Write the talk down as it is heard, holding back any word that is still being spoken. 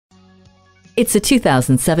It's a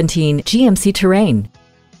 2017 GMC Terrain.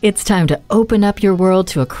 It's time to open up your world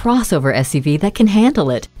to a crossover SUV that can handle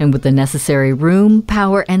it. And with the necessary room,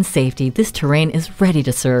 power, and safety, this Terrain is ready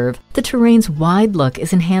to serve. The Terrain's wide look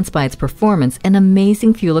is enhanced by its performance and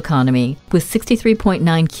amazing fuel economy. With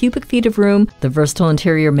 63.9 cubic feet of room, the versatile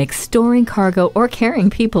interior makes storing cargo or carrying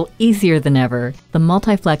people easier than ever. The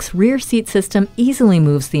multi-flex rear seat system easily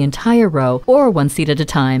moves the entire row, or one seat at a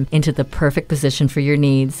time, into the perfect position for your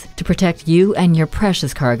needs. To protect you and your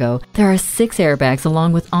precious cargo, there are 6 airbags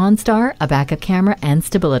along with OnStar, a backup camera, and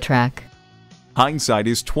StabiliTrak. Hindsight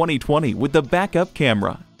is 20/20 with the backup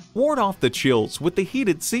camera. Ward off the chills with the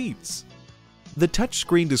heated seats. The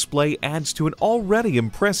touchscreen display adds to an already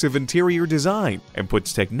impressive interior design and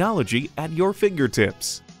puts technology at your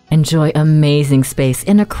fingertips. Enjoy amazing space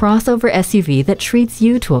in a crossover SUV that treats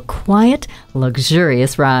you to a quiet,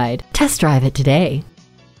 luxurious ride. Test drive it today.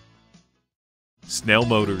 Snell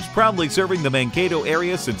Motors, proudly serving the Mankato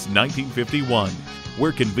area since 1951.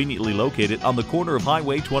 We're conveniently located on the corner of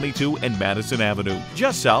Highway 22 and Madison Avenue,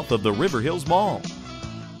 just south of the River Hills Mall.